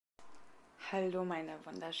Hallo meine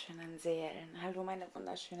wunderschönen Seelen, hallo meine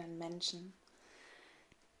wunderschönen Menschen.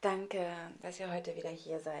 Danke, dass ihr heute wieder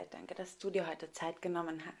hier seid. Danke, dass du dir heute Zeit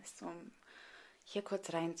genommen hast, um hier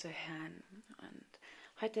kurz reinzuhören. Und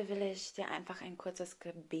heute will ich dir einfach ein kurzes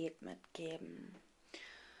Gebet mitgeben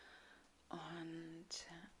und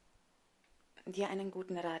dir einen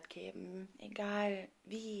guten Rat geben, egal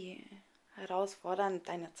wie herausfordernd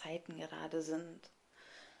deine Zeiten gerade sind,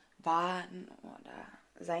 waren oder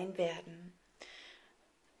sein werden.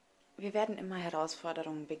 Wir werden immer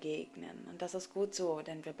Herausforderungen begegnen und das ist gut so,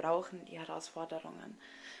 denn wir brauchen die Herausforderungen,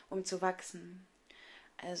 um zu wachsen.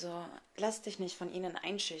 Also lass dich nicht von ihnen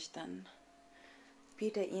einschüchtern.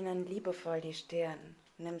 Biete ihnen liebevoll die Stirn,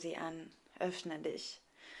 nimm sie an, öffne dich,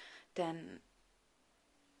 denn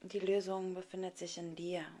die Lösung befindet sich in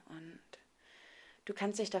dir und du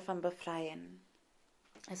kannst dich davon befreien.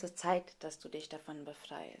 Es ist Zeit, dass du dich davon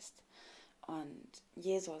befreist. Und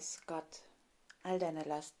Jesus, Gott, all deine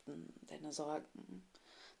Lasten, deine Sorgen,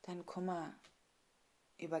 deinen Kummer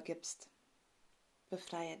übergibst.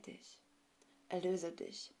 Befreie dich, erlöse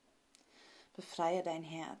dich, befreie dein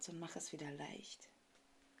Herz und mach es wieder leicht.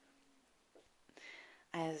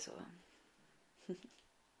 Also,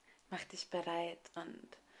 mach dich bereit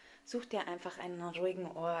und such dir einfach einen ruhigen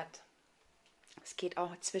Ort. Es geht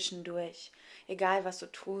auch zwischendurch, egal was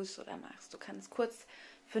du tust oder machst. Du kannst kurz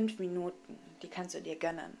 5 Minuten, die kannst du dir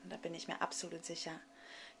gönnen, da bin ich mir absolut sicher,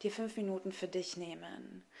 dir 5 Minuten für dich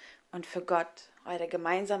nehmen und für Gott, eure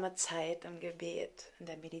gemeinsame Zeit im Gebet, in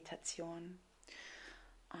der Meditation.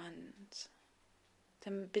 Und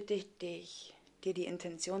dann bitte ich dich, dir die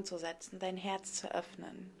Intention zu setzen, dein Herz zu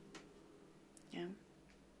öffnen. Ja?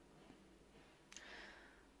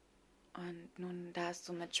 Und nun darfst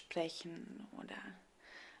du mitsprechen oder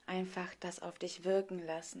einfach das auf dich wirken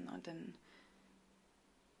lassen und in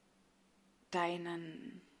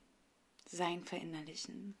deinen Sein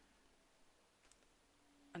verinnerlichen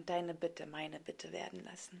und deine Bitte meine Bitte werden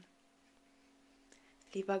lassen.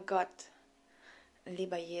 Lieber Gott,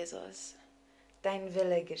 lieber Jesus, dein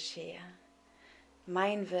Wille geschehe.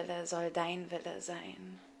 Mein Wille soll dein Wille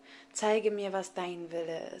sein. Zeige mir, was dein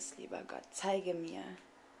Wille ist, lieber Gott. Zeige mir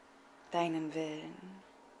deinen Willen.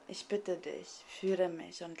 Ich bitte dich, führe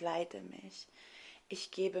mich und leite mich.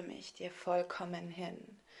 Ich gebe mich dir vollkommen hin.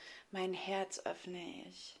 Mein Herz öffne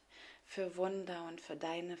ich für Wunder und für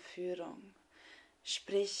deine Führung.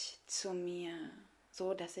 Sprich zu mir,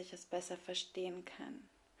 so dass ich es besser verstehen kann.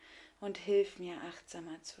 Und hilf mir,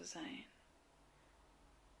 achtsamer zu sein.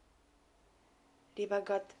 Lieber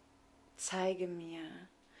Gott, zeige mir,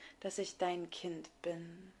 dass ich dein Kind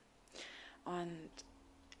bin. Und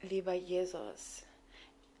lieber Jesus,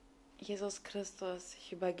 Jesus Christus,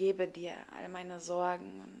 ich übergebe dir all meine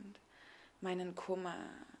Sorgen und meinen Kummer,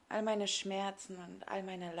 all meine Schmerzen und all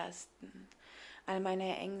meine Lasten, all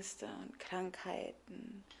meine Ängste und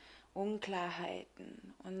Krankheiten,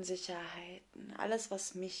 Unklarheiten, Unsicherheiten, alles,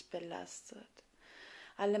 was mich belastet.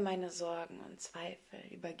 Alle meine Sorgen und Zweifel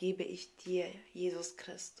übergebe ich dir, Jesus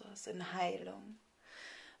Christus, in Heilung.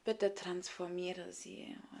 Bitte transformiere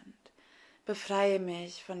sie und befreie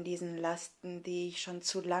mich von diesen Lasten, die ich schon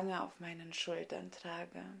zu lange auf meinen Schultern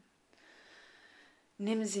trage.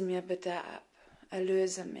 Nimm sie mir bitte ab,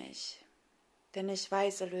 erlöse mich, denn ich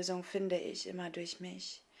weiß, Erlösung finde ich immer durch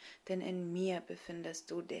mich, denn in mir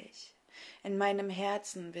befindest du dich, in meinem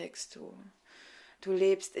Herzen wirkst du, du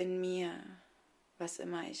lebst in mir, was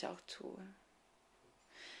immer ich auch tue.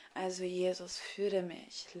 Also Jesus, führe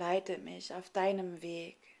mich, leite mich auf deinem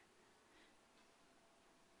Weg.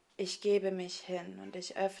 Ich gebe mich hin und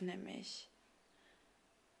ich öffne mich,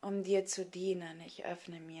 um dir zu dienen. Ich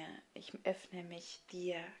öffne mich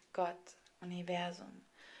dir, Gott, Universum,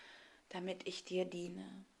 damit ich dir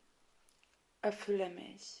diene. Erfülle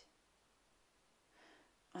mich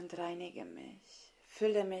und reinige mich.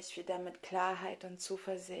 Fülle mich wieder mit Klarheit und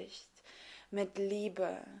Zuversicht, mit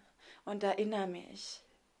Liebe und erinnere mich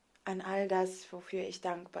an all das, wofür ich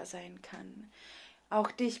dankbar sein kann. Auch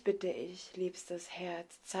dich bitte ich, liebstes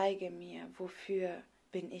Herz, zeige mir, wofür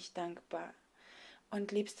bin ich dankbar.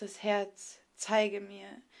 Und liebstes Herz, zeige mir,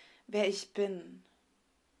 wer ich bin.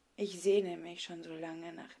 Ich sehne mich schon so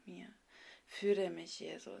lange nach mir. Führe mich,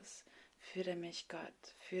 Jesus, führe mich,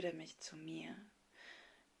 Gott, führe mich zu mir.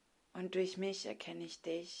 Und durch mich erkenne ich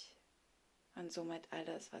dich und somit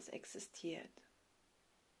alles, was existiert.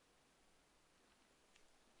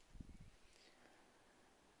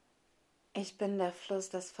 Ich bin der Fluss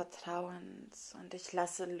des Vertrauens und ich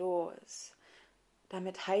lasse los,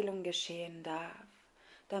 damit Heilung geschehen darf,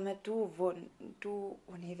 damit du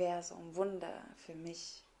Universum, Wunder für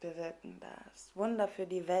mich bewirken darfst, Wunder für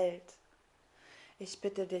die Welt. Ich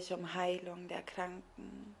bitte dich um Heilung der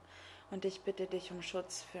Kranken und ich bitte dich um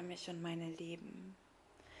Schutz für mich und meine Lieben.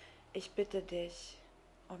 Ich bitte dich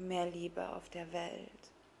um mehr Liebe auf der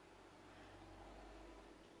Welt,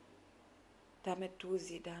 damit du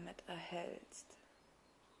sie damit erhältst.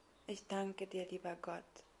 Ich danke dir, lieber Gott,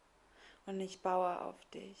 und ich baue auf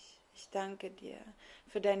dich. Ich danke dir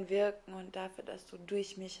für dein Wirken und dafür, dass du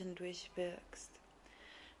durch mich hindurch wirkst.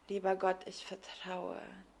 Lieber Gott, ich vertraue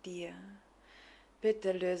dir.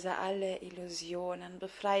 Bitte löse alle Illusionen,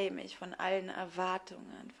 befreie mich von allen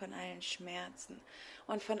Erwartungen, von allen Schmerzen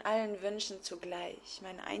und von allen Wünschen zugleich.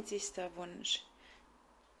 Mein einzigster Wunsch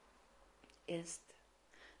ist,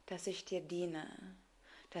 dass ich dir diene,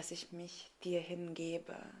 dass ich mich dir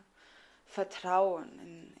hingebe, Vertrauen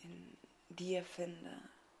in dir finde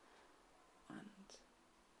und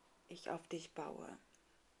ich auf dich baue.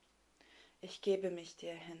 Ich gebe mich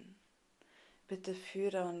dir hin. Bitte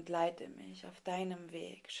führe und leite mich auf deinem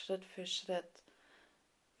Weg, Schritt für Schritt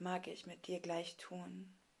mag ich mit dir gleich tun.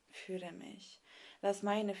 Führe mich. Lass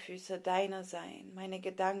meine Füße deine sein, meine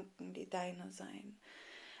Gedanken die deine sein.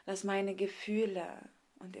 Lass meine Gefühle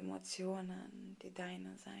und Emotionen die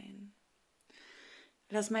deine sein.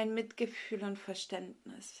 Lass mein Mitgefühl und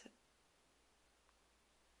Verständnis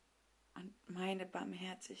und meine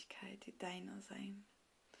Barmherzigkeit die deine sein.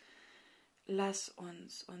 Lass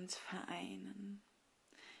uns vereinen.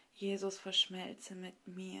 Jesus, verschmelze mit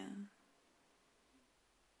mir.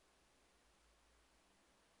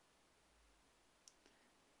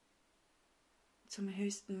 Zum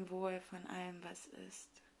höchsten Wohl von allem, was ist.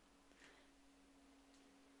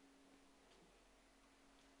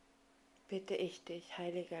 Bitte ich dich,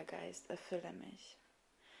 Heiliger Geist, erfülle mich.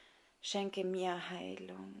 Schenke mir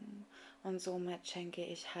Heilung und somit schenke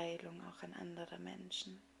ich Heilung auch an andere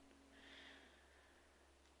Menschen.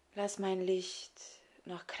 Lass mein Licht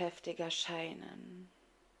noch kräftiger scheinen.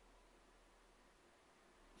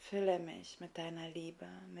 Fülle mich mit deiner Liebe,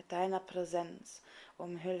 mit deiner Präsenz.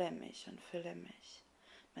 Umhülle mich und fülle mich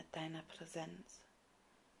mit deiner Präsenz.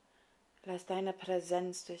 Lass deine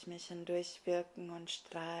Präsenz durch mich hindurch wirken und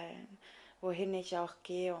strahlen, wohin ich auch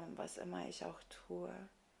gehe und was immer ich auch tue.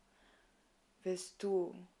 Willst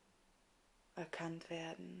du erkannt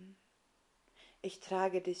werden? Ich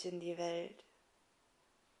trage dich in die Welt.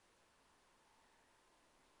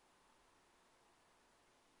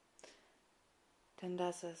 Denn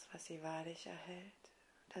das ist, was sie wahrlich erhält,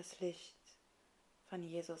 das Licht von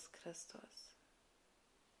Jesus Christus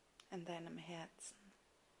in deinem Herzen.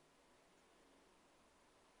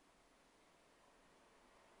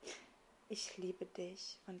 Ich liebe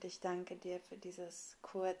dich und ich danke dir für dieses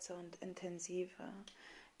kurze und intensive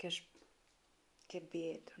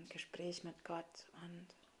Gebet und Gespräch mit Gott. Und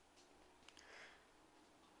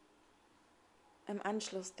im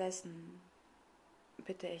Anschluss dessen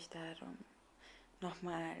bitte ich darum,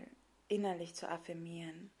 nochmal innerlich zu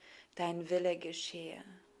affirmieren, dein Wille geschehe.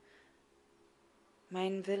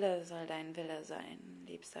 Mein Wille soll dein Wille sein,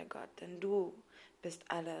 liebster Gott, denn du bist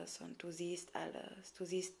alles und du siehst alles. Du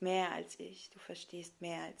siehst mehr als ich, du verstehst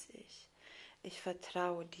mehr als ich. Ich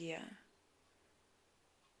vertraue dir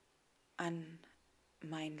an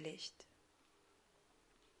mein Licht.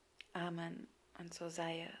 Amen. Und so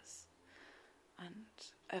sei es. Und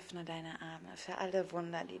öffne deine Arme für alle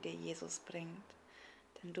Wunder, die dir Jesus bringt.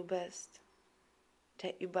 Denn du bist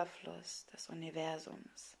der Überfluss des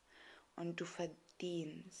Universums und du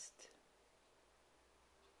verdienst,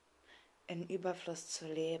 in Überfluss zu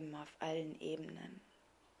leben auf allen Ebenen.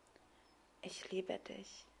 Ich liebe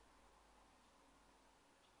dich.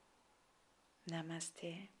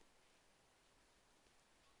 Namaste.